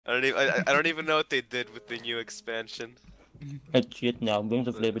I don't even know what they did with the new expansion. It's shit now. Wings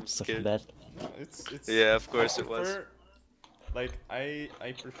of I'm Liberty was the scared. best. No, it's. Yeah, of course I it was. prefer, like I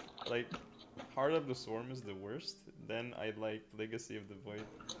prefer like Heart of the Swarm is the worst. Then I like Legacy of the Void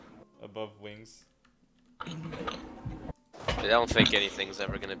above Wings. I don't think anything's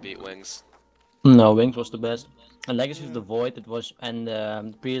ever gonna beat Wings. No, Wings was the best. And Legacy of Yeah. the Void, it was, and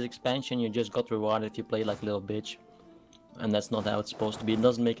the previous expansion, you just got rewarded if you play like a little bitch. And that's not how it's supposed to be. It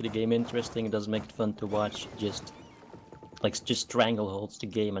doesn't make the game interesting, it doesn't make it fun to watch, just strangleholds the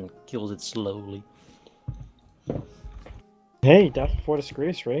game and kills it slowly. Hey, Death Before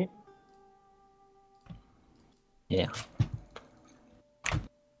Disgrace, right? Yeah.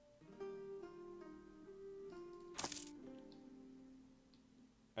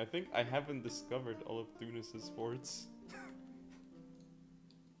 I think I haven't discovered all of Tunis's forts.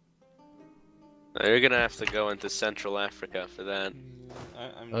 You're gonna have to go into Central Africa for that.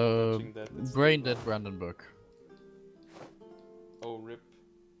 I'm not touching that. It's Brain Dead Brandenburg. Oh, rip.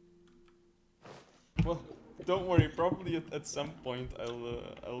 Well, don't worry. Probably at some point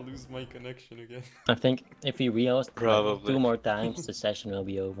I'll lose my connection again. I think if we rehost like Probably. 2 more times, the session will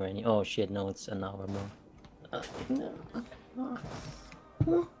be over. And oh shit, no, it's an hour more.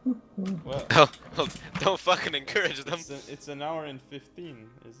 Well, Oh, don't fucking encourage them. it's an hour and 15,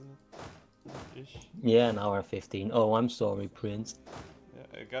 isn't it? Ish. Yeah, an hour 15. Oh, I'm sorry, Prince.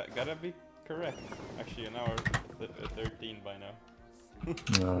 Yeah, gotta be correct. Actually, an hour 13 by now.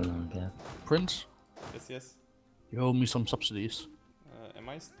 No, no, yeah. Prince, Yes, yes. you owe me some subsidies. Am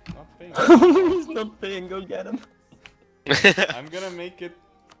I not paying? He's not paying, go get him. I'm gonna make it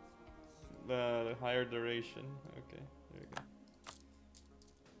the higher duration. Okay, there we go.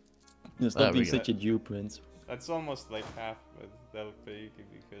 Just There not we being go. such a Jew, Prince. That's almost like half, but they'll pay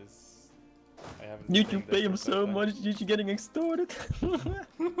because I haven't. Dude, you paying pay that him for some so time. much, dude, you're getting extorted.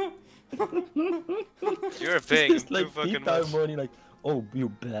 You're paying him Just too like fucking deep time much. money, like, oh, you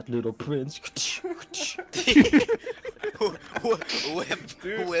bad little prince. Whip,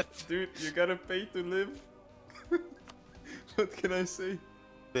 Dude, whip. dude, you gotta pay to live. What can I say?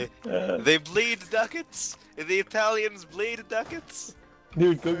 They bleed ducats. The Italians bleed ducats.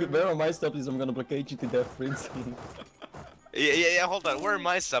 Dude, go get, where are my subsidies? I'm gonna blockade you to death, Prince. Yeah. Hold on. Where are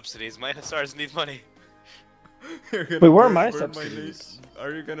my subsidies? My hussars need money. Wait, where are my subsidies?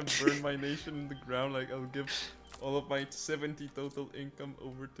 Are you gonna burn my nation in the ground? Like I'll give all of my 70 total income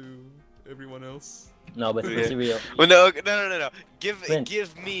over to everyone else. No, but Yeah. for real. Well, no. Give Prince.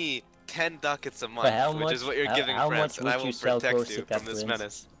 give me 10 ducats a month, how which is much- what you're how- giving how France, much and I would will you sell protect you Corsica, from this Prince?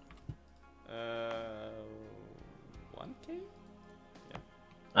 menace. 1K?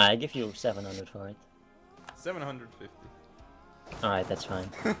 I give you 700 for it. 750. Alright, that's fine.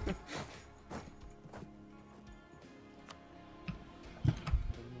 Then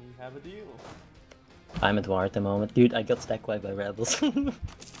we have a deal. I'm at war at the moment. Dude, I got stack wiped by rebels.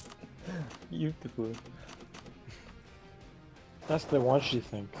 Beautiful. That's what they want you to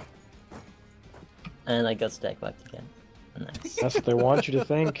think. And I got stack wiped again. Nice. That's what they want you to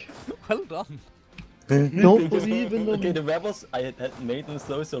think. Well done. Don't believe in them. Okay, the rebels, I had made them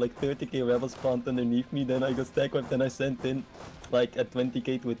slow, so like 30k rebels spawned underneath me, then I got stack wiped, then I sent in like a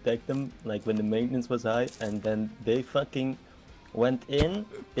 20k to attack them, like when the maintenance was high, and then they fucking went in,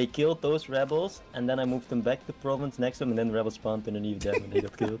 they killed those rebels, and then I moved them back to province next to them, and then rebels spawned underneath them and they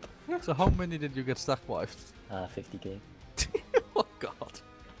got killed. So how many did you get stack wiped? 50k. Oh god.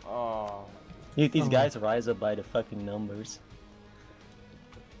 Oh. Dude, these guys rise up by the fucking numbers.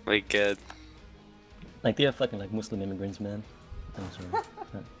 Like, Like, they're fucking like Muslim immigrants, man. I'm sorry.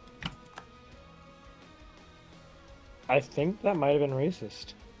 I think that might have been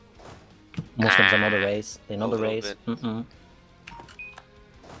racist. Muslims are not a race. They're not a little race. bit. Mm-mm.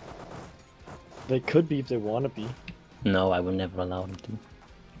 They could be if they want to be. No, I would never allow them to.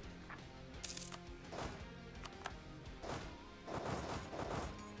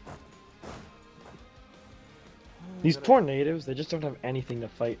 These poor natives, they just don't have anything to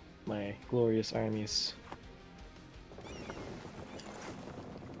fight my glorious armies.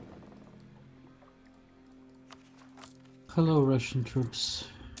 Hello, Russian troops.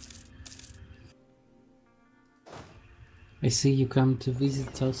 I see you come to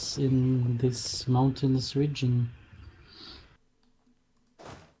visit us in this mountainous region.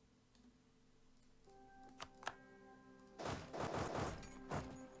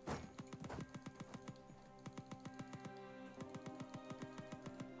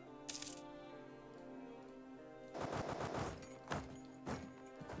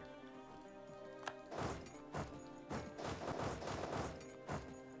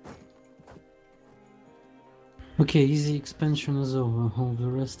 Okay, easy expansion is over. All the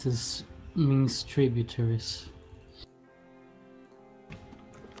rest is means tributaries.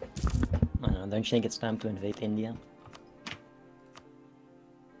 I don't know, don't you think it's time to invade India?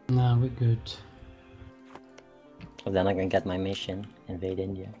 Nah, we're good. Well, then I can get my mission, invade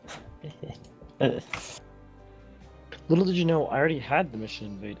India. Little did you know, I already had the mission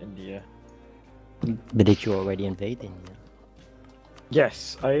invade India. But did you already invade India?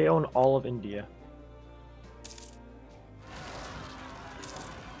 Yes, I own all of India.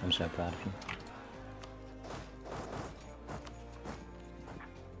 I'm so proud of you.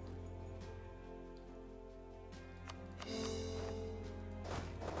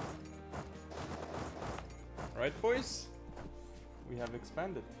 Right, boys? We have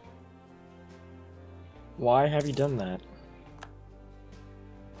expanded. Why have you done that?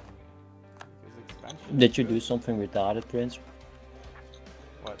 Because expansion Did is you good. do something retarded, Prince?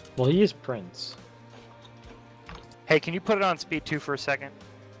 What? Well, he is Prince. Hey, can you put it on speed 2 for a second?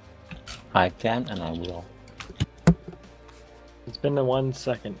 I can and I will. It's been a 1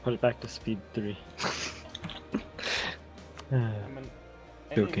 second. Put it back to speed 3. I'm an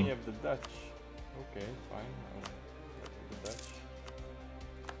Joking. enemy of the Dutch. Okay, fine. The Dutch.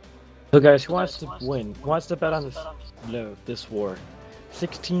 So guys, who wants to win? Who wants to bet on this war?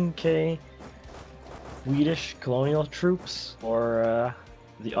 16k Swedish colonial troops or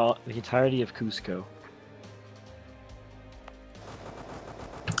the entirety of Cusco?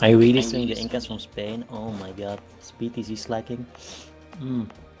 Are you really seeing the Incas from Spain? Oh my god. Speed is he slacking?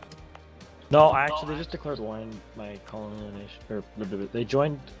 No, actually, they just declared war on my colonial nation. Or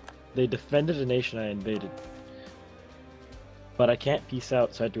they defended a nation I invaded. But I can't peace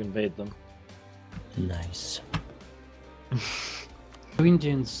out, so I had to invade them. Nice. You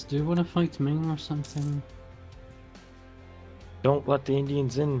Indians, do you want to fight Ming or something? Don't let the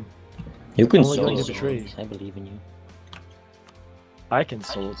Indians in. You can Only going solo to betray. them. I believe in you. I can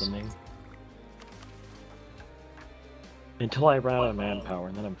solo the Ming. Until I run out of manpower,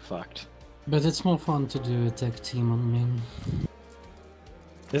 and then I'm fucked. But it's more fun to do a tag team on Ming.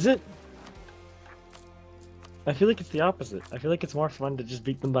 Is it? I feel like it's the opposite. I feel like it's more fun to just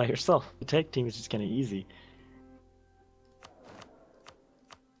beat them by yourself. The tag team is just kind of easy.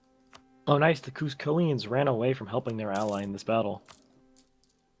 Oh nice, the Cuscoians ran away from helping their ally in this battle.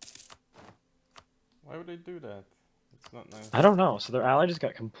 Why would they do that? It's not nice. I don't know, so their ally just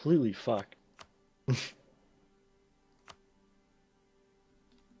got completely fucked.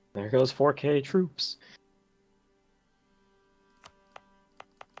 There goes 4k troops.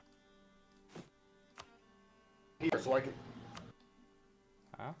 Here, so I can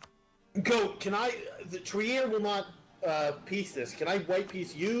Huh? go. Can I? The Trier will not piece this. Can I white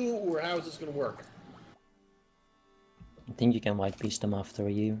piece you, or how is this going to work? I think you can white piece them after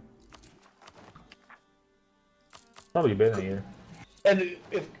you. Probably been a year. And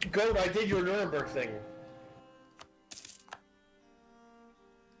if Goat, I did your Nuremberg thing.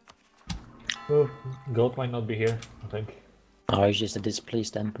 Well, Gold might not be here, I think. Oh, he's just a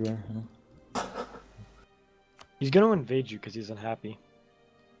displaced emperor. Huh? He's gonna invade you because he's unhappy.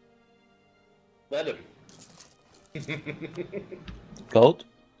 Let him. Gold?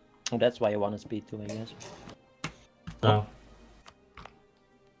 Oh, that's why you want to speed 2, I guess. No.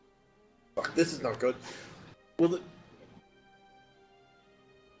 Fuck, this is not good. Well,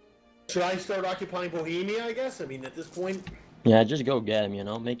 should I start occupying Bohemia? I guess. I mean, at this point. Yeah, just go get him, you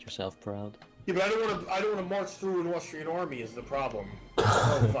know, make yourself proud. Yeah, but I don't want to. I don't want to march through an Austrian army. Is the problem?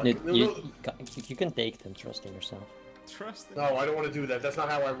 Oh, fuck. You can take them, trust in yourself. Trust it. No, I don't want to do that. That's not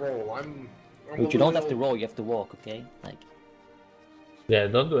how I roll. I'm But you don't have to roll, you have to walk, okay? Like. Yeah,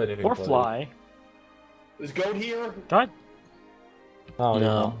 don't do anything. Or for it. fly. Is Goat here? God. Oh,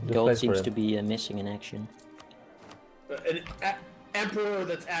 No, just Gold wait for seems it. to be missing in action. An emperor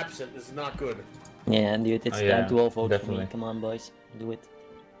that's absent is not good. Yeah, dude, it's Oh, yeah, time to all vote for definitely. me. Come on, boys, do it.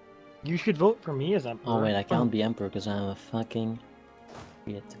 You should vote for me as emperor. Oh wait, I can't be emperor because I'm a fucking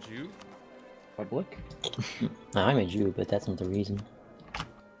idiot. Jew? Public. No, I'm a Jew, but that's not the reason.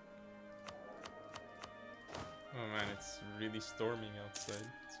 Oh man, it's really storming outside.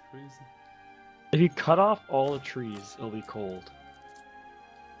 It's crazy. If you cut off all the trees, it'll be cold.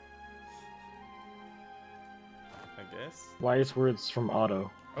 I guess. Wise words from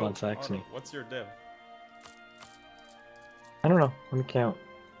Otto. On Saxony. Otto, what's your dev? I don't know. Let me count.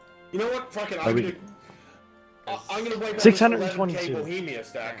 You know what? Fuck it. Are we- I'm gonna wipe out 622. this 11K Bohemia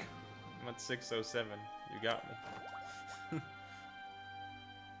stack. I'm at 607. You got me.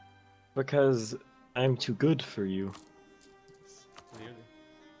 Because I'm too good for you. Clearly.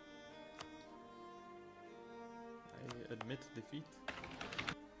 I admit defeat.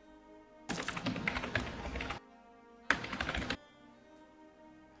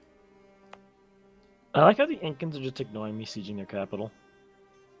 I like how the Incans are just ignoring me sieging their capital.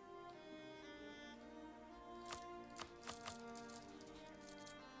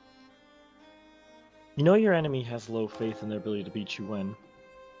 You know your enemy has low faith in their ability to beat you when?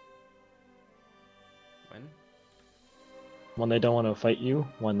 When? When they don't want to fight you,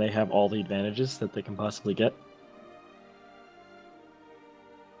 when they have all the advantages that they can possibly get.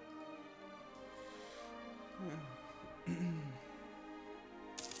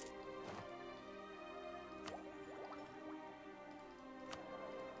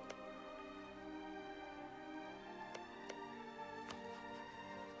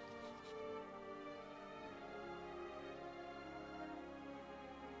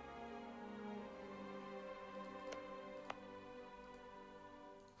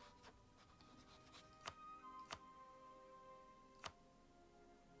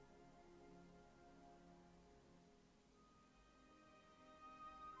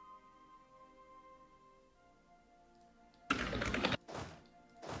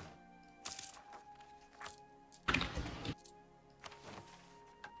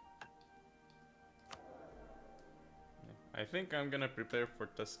 I think I'm gonna prepare for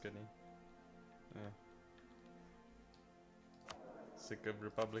Tuscany. Yeah. Sick of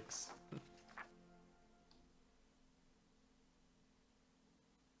republics.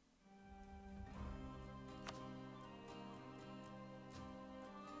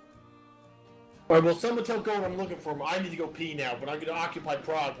 Alright, well, someone tell Gold I'm looking for him. I need to go pee now, but I'm gonna occupy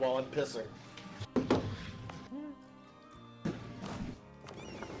Prague while I'm pissing.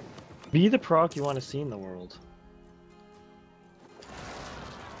 Be the Prague you want to see in the world.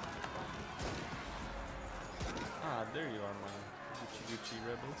 Ah, there you are, my Gucci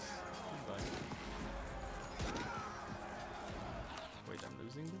rebels. Goodbye. Wait, I'm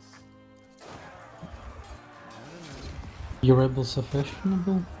losing this? I don't know. Your rebels are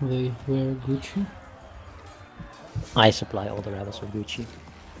fashionable? They wear Gucci? I supply all the rebels with Gucci.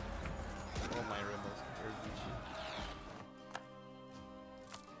 All my rebels wear Gucci.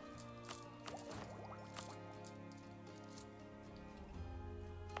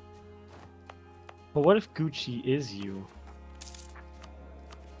 But what if Gucci is you?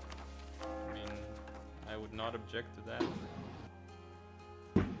 I mean, I would not object to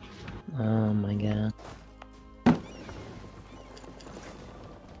that. Oh my god.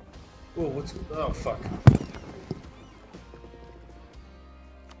 Oh, what's... Oh, fuck.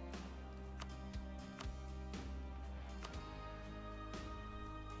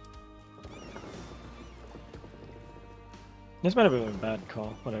 This might have been a bad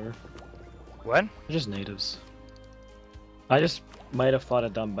call, whatever. What? They're just natives. I just might have fought a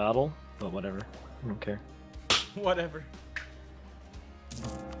dumb battle, but whatever. I don't care. Whatever.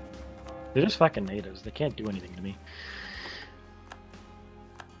 They're just fucking natives. They can't do anything to me.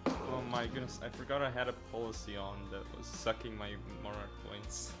 Oh my goodness, I forgot I had a policy on that was sucking my monarch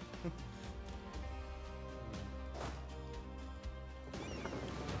points.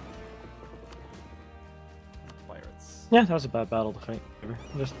 Pirates. Yeah, that was a bad battle to fight. Whatever.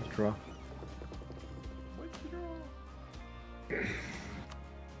 Just a draw.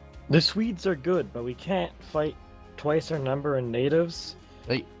 The Swedes are good, but we can't fight twice our number in natives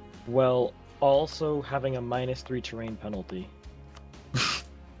Hey. while also having a -3 terrain penalty.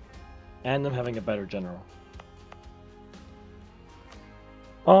 And them having a better general.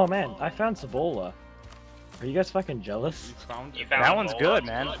 Oh man, I found Cibola. Are you guys fucking jealous? You found it? That one's good,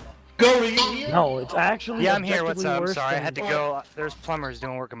 man. Go, are you here? No, it's actually Yeah, I'm here. What's objectively up? worse Sorry, I than- had to go. There's plumbers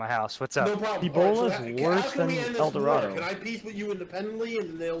doing work in my house. What's up? No problem. Ebola's Alright, worse how can we than end this El Dorado. war? Can I peace with you independently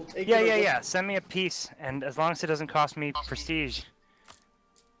and they'll take Yeah, it yeah, over? yeah. Send me a piece, and as long as it doesn't cost me prestige.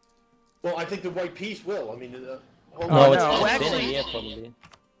 Well, I think the white peace will. I mean, hold Oh, on. no, it's been actually- a year probably.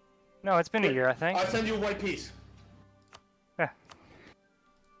 No, it's been a year, I think. I'll send you a white piece. There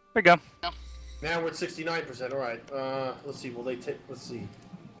we go. Now we're at 69%. All right. Let's see. Will they take? Let's see.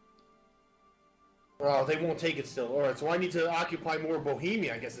 Oh, they won't take it still. All right. So I need to occupy more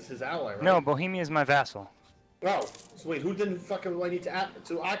Bohemia. I guess it's his ally, right? No, Bohemia is my vassal. Oh, so wait. Who didn't fucking? I need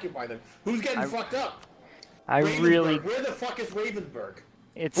to occupy them. Who's getting fucked up? I Ravensburg. really. Where the fuck is Ravensburg?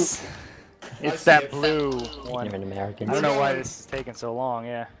 It's. I It's see that it. blue You're one. an American. I don't know why this is taking so long.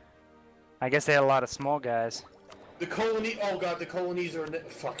 Yeah. I guess they had a lot of small guys. The colony. Oh god, the colonies are.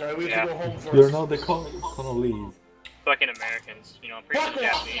 Fuck. All right, we have Yeah. to go home first. You're not the colonies. Fucking Americans. You know, I'm pretty sure Fuck the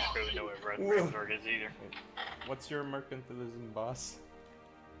off! Japanese probably know where Ravensburg is either. What's your mercantilism, boss?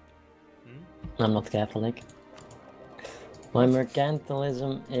 I'm not Catholic. My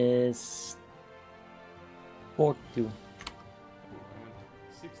mercantilism is 42.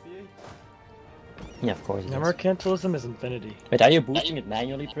 68? Yeah, of course it Now, is. mercantilism is infinity. Wait, are you boosting it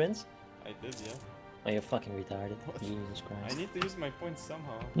manually, Prince? I did, yeah. Oh, you're fucking retarded. What? Jesus I Christ. need to use my points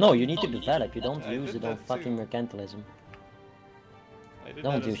somehow. No, you need to develop. You don't I use did it on that fucking too. mercantilism. I did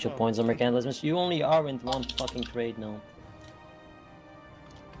Don't that as use your well. points on mercantilism. You only are in one fucking trade now.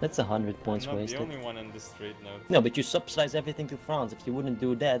 That's 100 points I'm not wasted. the only one in this trade now. No, but you subsidize everything to France. If you wouldn't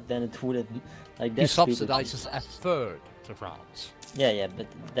do that, then it would have like He that's stupid. subsidizes a third to France. Yeah, but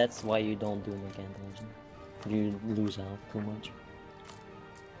that's why you don't do mercantilism. You lose out too much.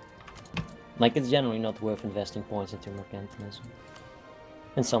 Like, it's generally not worth investing points into mercantilism.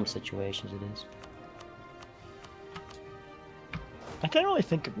 In some situations it is. I can't really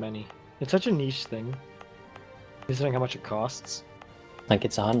think of many. It's such a niche thing. Considering how much it costs. Like,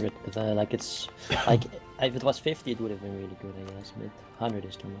 it's 100, but like, it's... like, if it was 50 it would have been really good, I guess, but 100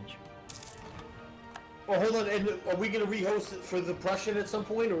 is too much. Well, hold on, and are we gonna rehost it for the Prussian at some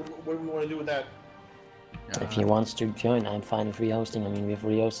point, or what do we want to do with that? If he wants to join, I'm fine with rehosting. I mean, we've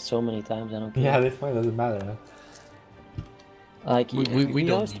rehosted so many times, I don't care. Yeah, this one doesn't matter. Like, We don't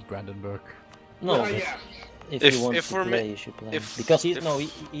rehost- need Brandenburg. No, Well, but yeah. if If- he wants if to we're play, you should play. if- Because he's, if- no,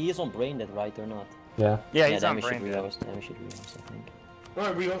 he is on brain dead, right, or not? Yeah. Yeah, he's then on we should brain dead. rehost, then we should rehost, I think.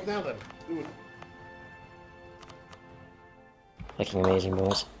 Alright, rehost now then. Do it. Fucking amazing,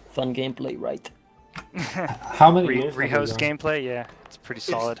 boys. Fun gameplay, right? How many years? have we Rehost done? gameplay, yeah, it's pretty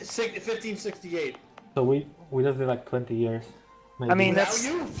solid. It's 1568. So we just did like 20 years. Maybe. I mean, Without that's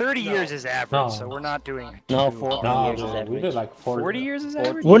you? 30 No. years is average, No. so we're not doing. No, too 40 hard. years is we average. did like 40. 40 years is 40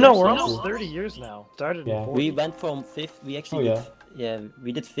 average? Well, no, years, we're yeah. almost 30 years now. Started Yeah. in 40. We went from 50, we actually Oh, did, yeah,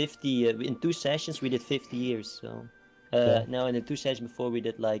 we did 50, in 2 sessions we did 50 years, so... Yeah. Now in the 2 sessions before we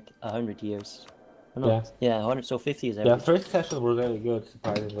did like 100 years. Or Yeah. not? Yeah, 100, so 50 is Yeah, average. first session was really good,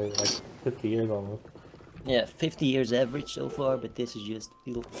 surprisingly, like 50 years almost. Yeah, 50 years average so far, but this is just...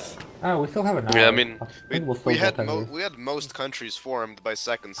 Ah, we still have an hour. Yeah, I mean, think we'll still we had get 10 years. we had most countries formed by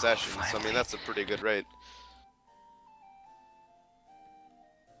second session, so I mean that's a pretty good rate.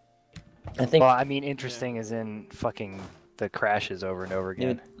 I think... Well, I mean, interesting is in fucking the crashes over and over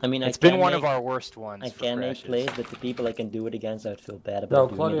again. Dude, I mean, It's I been can one of make- our worst ones. I for can make crashes. plays, but the people I can do it against, I'd feel bad No, about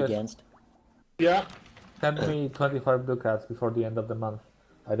doing it Claudius. against. Yeah. Send me 25 ducats before the end of the month.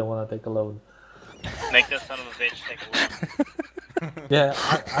 I don't want to take a loan. Make this son of a bitch take a look. Yeah,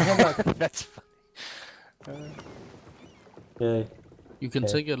 I have like... That's funny. Yeah, You can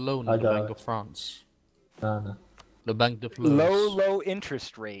Okay. take a loan I at the got Bank it. of France. no. The Bank de Florence. Low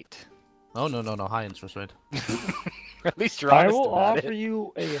interest rate. Oh, no, high interest rate. At least you're I honest will about offer it.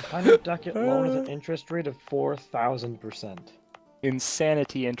 you a 100 ducat loan with an interest rate of 4,000%.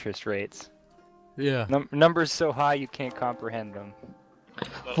 Insanity interest rates. Yeah. Numbers so high you can't comprehend them.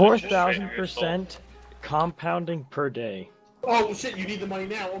 4,000% compounding per day. Oh shit, you need the money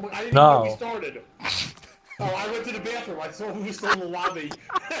now. Oh, my, I didn't No. even know we started. Oh, I went to the bathroom. I saw who was still in the lobby.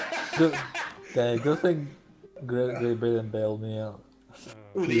 Good thing Great Britain bailed me out.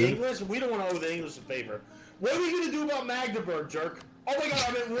 Ooh, the English? We don't want to owe the English a favor. What are we gonna do about Magdeburg, jerk? Oh my god,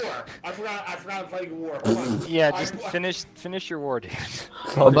 I'm at war. I forgot I'm fighting a war. Hold on. Yeah, just I- finish your war, dude.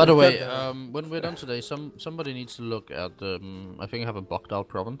 Oh, by the way, when we're done today, somebody needs to look at, I think I have a bugged out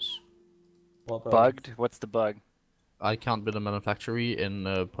province. What problem? Bugged? What's the bug? I can't build a manufactory in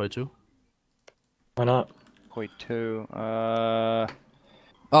Poitou. Why not? Point two. Oh,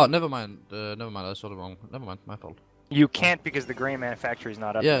 never mind, I saw it wrong. Never mind, my fault. You can't because the grain manufacturer is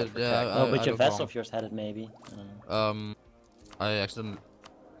not up. Yeah, there for yeah, tech. Oh, but I your looked vessel wrong. of yours had it maybe. I don't know. I accidentally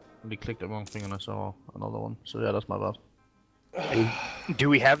clicked the wrong thing and I saw another one. So yeah, that's my bad. Do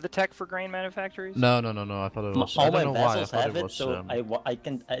we have the tech for grain manufactories? No, I thought it was. I All don't my know why. I vessels thought have it it, was. so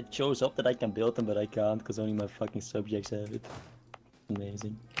it shows up that I can build them, but I can't because only my fucking subjects have it.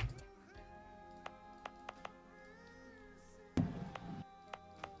 Amazing.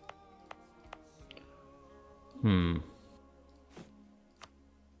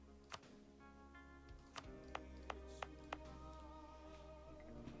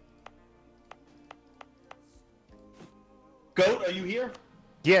 Goat, are you here?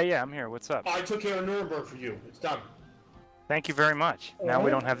 Yeah, I'm here. What's up? I took care of Nuremberg for you. It's done. Thank you very much. Now we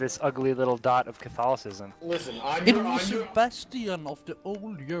don't have this ugly little dot of Catholicism. Listen, I'm It your, was I'm, a your, bastion of the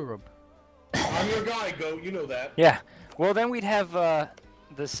old Europe. I'm your guy, Goat. You know that. Yeah. Well, then we'd have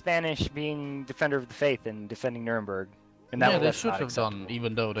the Spanish being defender of the faith and defending Nuremberg. And that Yeah, they that's should not have acceptable. done,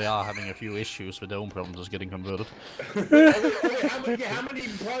 even though they are having a few issues with their own provinces getting converted. Okay, how many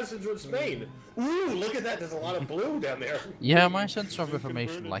Protestants are in Spain? Ooh, look at that. There's a lot of blue down there. Yeah, my sense of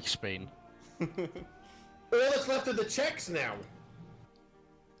Reformation like Spain. All that's left are the Czechs now.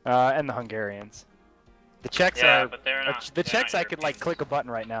 And the Hungarians. The Czechs Yeah, are. but they're not. The they're Czechs, not I could like Europeans. click a button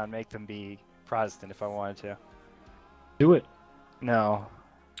right now and make them be Protestant if I wanted to. Do it. No.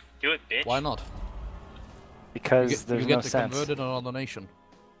 Do it, bitch. Why not? Because there's you get no to sense. convert it on another nation.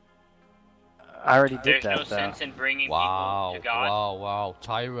 I already did There's that, no though. sense in bringing Wow, people to God. wow,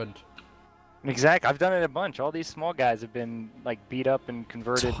 tyrant. Exactly. I've done it a bunch. All these small guys have been like beat up and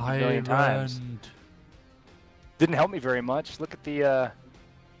converted a million times. Didn't help me very much. Look at the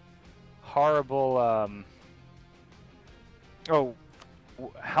horrible. Oh,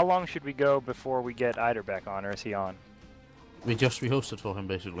 how long should we go before we get Eider back on, or is he on? We hosted for him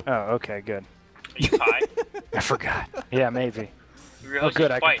basically. Oh, okay, good. Are you high? I forgot. Yeah, maybe. We Oh, good.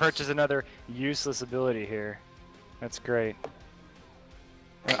 I can twice. purchase another useless ability here. That's great.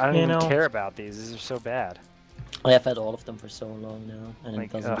 I don't You even know- care about these. These are so bad. I have had all of them for so long now, and Like,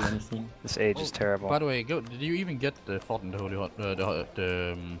 it doesn't do ugh. anything. This age is terrible. By the way, did you even get the fought in the Holy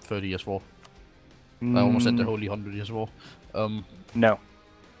 30 years war? I almost said the Holy 100 years war. No.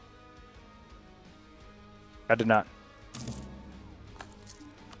 I did not.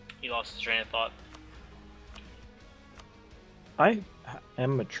 He lost his train of thought. I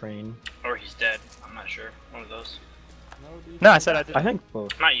am a train. Or he's dead. I'm not sure. One of those. No, I said I did. I think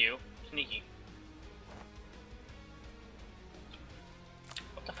both. Not you. Sneaky.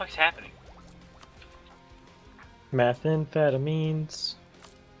 What the fuck's happening? Methamphetamines.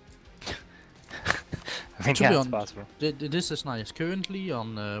 I mean, To yeah, be it's honest, possible. this is nice. Currently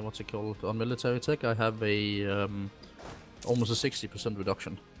on what's it called, on military tech, I have a almost a 60%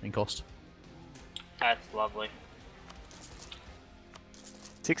 reduction in cost. That's lovely.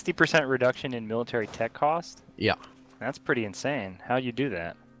 60% reduction in military tech cost? Yeah. That's pretty insane. How do you do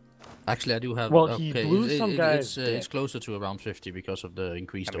that? Actually, I do have. Well, he okay, blew some guy's it's dick. closer to around 50 because of the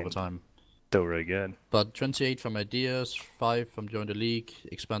increased over time. Still really good. But 28 from ideas, 5 from join the league,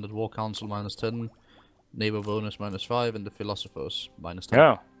 expanded war council -10, neighbor bonus -5, and the philosophers -10.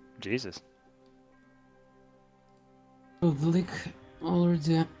 Oh, Jesus. Oh, the league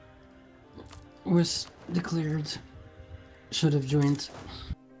already was declared. Should have joined.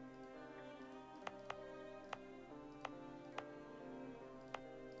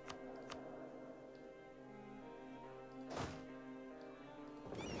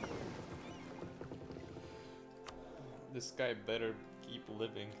 This guy better keep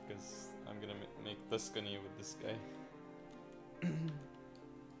living, because I'm gonna make Tuscany with this guy.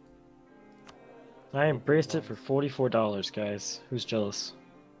 I embraced it for $44, guys. Who's jealous?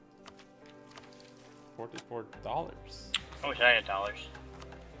 $44. I wish I had dollars.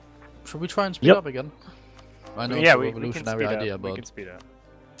 Should we try and speed Yep. up again? I know Yeah, it's a we can revolutionary speed idea, up. We but can speed up.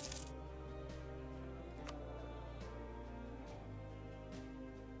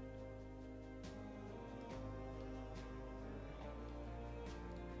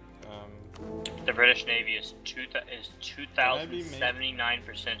 The British Navy is I be made-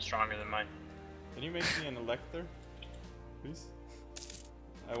 2,079% stronger than mine. Can you make me an elector? Please?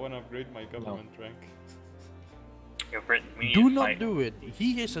 I wanna upgrade my government rank. Yo, Britain, we need do to not fight. do it.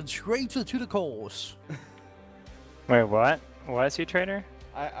 He is a traitor to the cause. Wait, what? Why is he a traitor?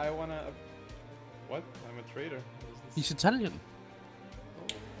 I wanna... What? I'm a traitor. What is this? He's Italian.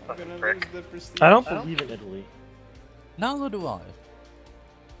 I'm gonna prick. lose the prestige. I don't believe in Italy. Neither do I.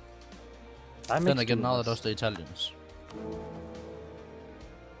 Then again, neither does the Italians.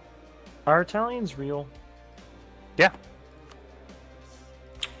 Are Italians real? Yeah.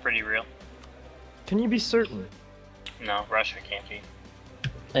 Pretty real. Can you be certain? No, Russia can't be.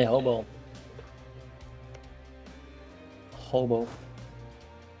 Hey, hobo. Hobo.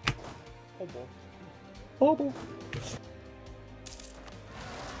 Hobo. Hobo.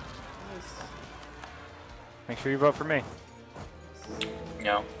 Make sure you vote for me.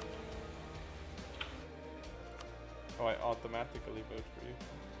 No. Oh, I automatically vote for you.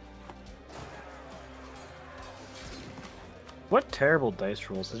 What terrible dice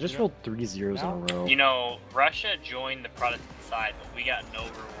rolls. I just rolled 3 zeros in a row. You know, Russia joined the Protestant side, but we got no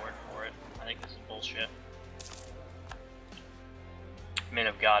reward for it. I think this is bullshit. Men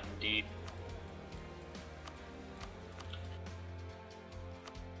of God, indeed.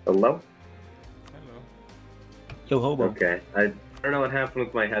 Hello? Hello. Yo, hobo. Okay, I don't know what happened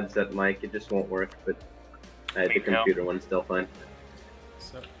with my headset mic, it just won't work, but the computer one's still fine.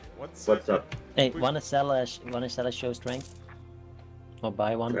 So, what's up? Hey, wanna sell a show strength? Or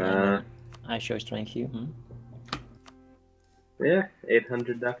buy one and then I show strength you? Hmm? Yeah,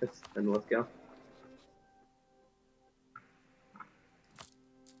 800 ducats, and let's go.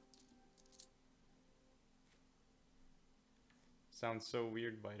 Sounds so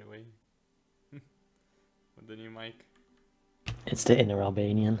weird, by the way. With the new mic. It's the inner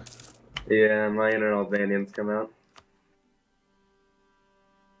Albanian. Yeah, my inner Albanians come out.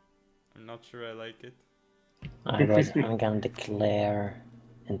 I'm not sure I like it. I'm gonna declare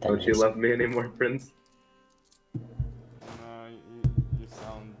Don't independence. you love me anymore, Prince?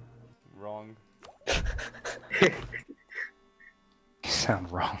 You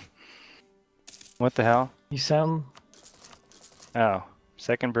sound wrong. What the hell? You sound... Oh,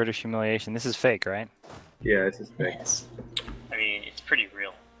 second British humiliation. This is fake, right? Yeah, this is fake. Yes. I mean, it's pretty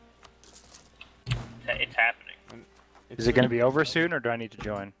real. It's happening. Is it going to be over soon, or do I need to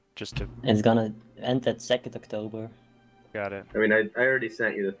join? Just to... It's gonna end at 2nd October. Got it. I mean, I already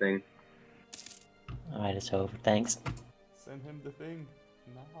sent you the thing. Alright, it's over. Thanks. Send him the thing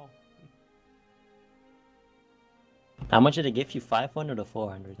now. How much did they give you? 500 or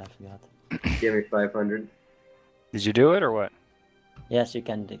 400? I forgot. Give me 500. Did you do it, or what? Yes, you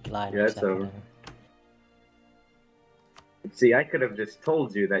can decline. Yeah, it's accept, over. whatever. See, I could have just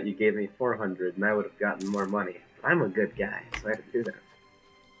told you that you gave me 400 and I would have gotten more money. I'm a good guy, so I had to do that.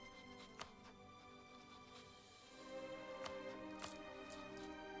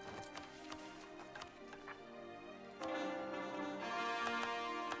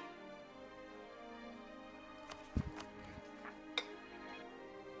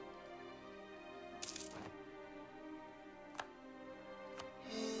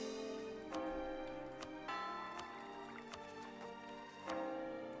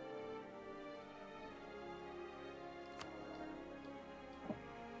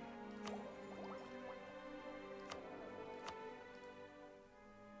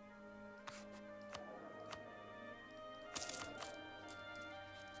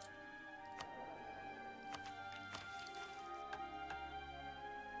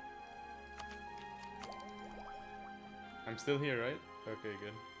 I'm still here, right? Okay,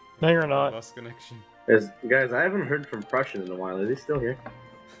 good. No, you're not. Lost connection. Guys, I haven't heard from Prussian in a while. Is he still here?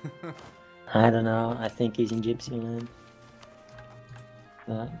 I don't know. I think he's in Gypsy Land.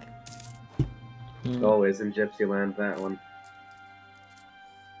 Fuck. Always in Gypsy Land, that one.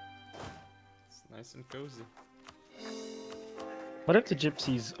 It's nice and cozy. What if the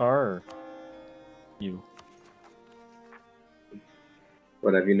gypsies are you?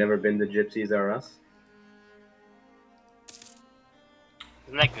 What, have you never been to Gypsies R Us?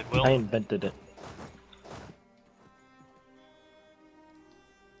 Isn't that Goodwill? I invented it.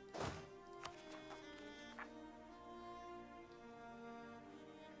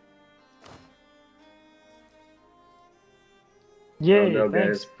 Yay, no,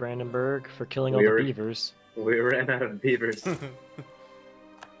 thanks, guys. Brandenburg, for killing all We the were- beavers. We ran out of beavers.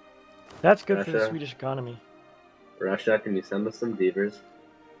 That's good for the Russia. Swedish economy. Russia, can you send us some beavers?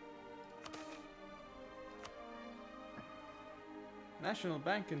 National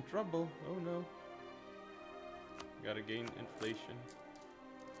Bank in trouble. Oh no. Gotta gain inflation.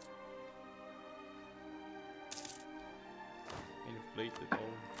 Inflate it all.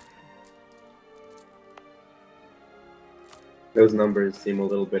 Those numbers seem a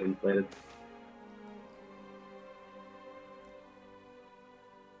little bit inflated.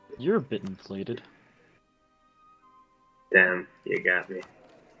 You're a bit inflated. Damn, you got me. You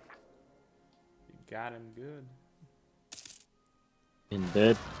got him good. In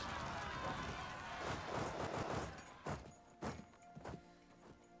bed.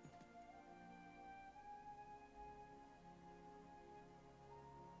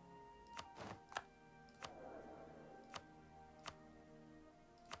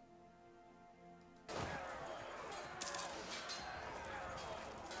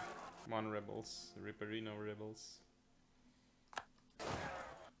 Come on, rebels. Ripperino rebels.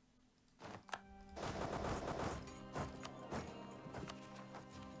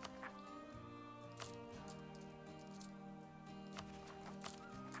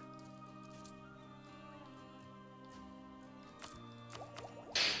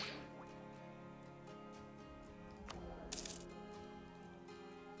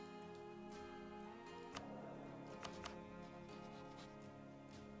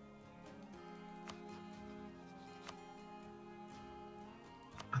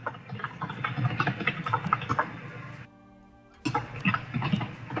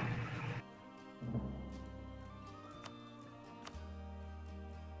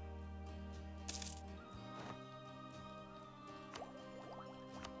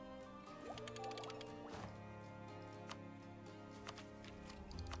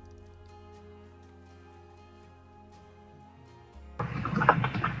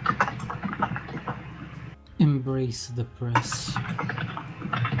 Embrace the press.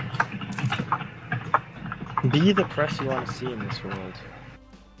 Be the press you want to see in this world.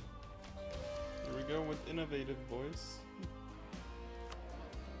 Here we go with innovative voice.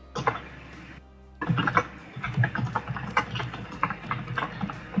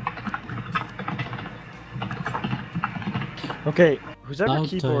 Okay, whose ever Loud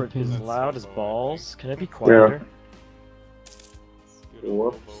keyboard is typing. loud as balls, can it be quieter? Good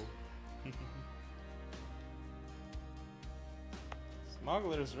old Whoops. Bobo.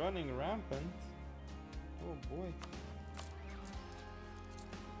 Smuggler's running rampant. Oh boy.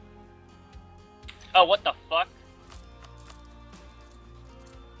 Oh, what the fuck?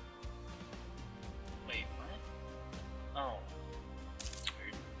 Wait, what? Oh.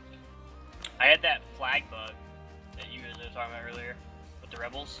 Weird. I had that flag bug that you guys were talking about earlier with the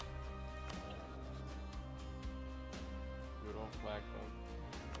rebels. Good old flag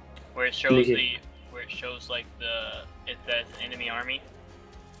bug. Where it shows like it says enemy army.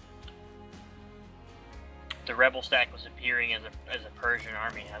 The rebel stack was appearing as a Persian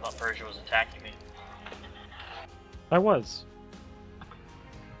army. I thought Persia was attacking me. I was.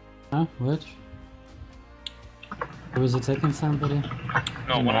 Huh? Which? I was attacking somebody?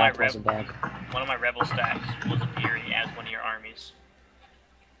 No, one of my rebel stacks was appearing as one of your armies.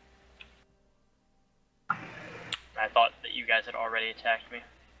 I thought that you guys had already attacked me.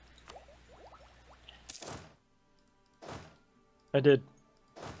 I did.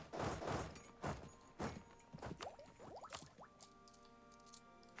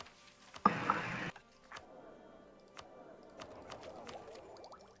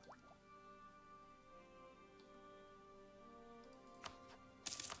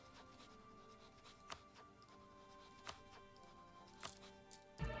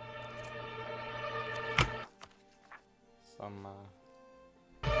 Some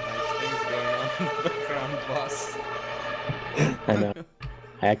nice things going on in the background, boss. I know.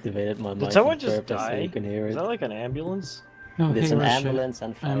 I activated my mic Did someone on just purpose so die? you can hear Is it. that like an ambulance? Oh, There's hey, an Russia. ambulance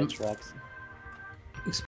and fire trucks.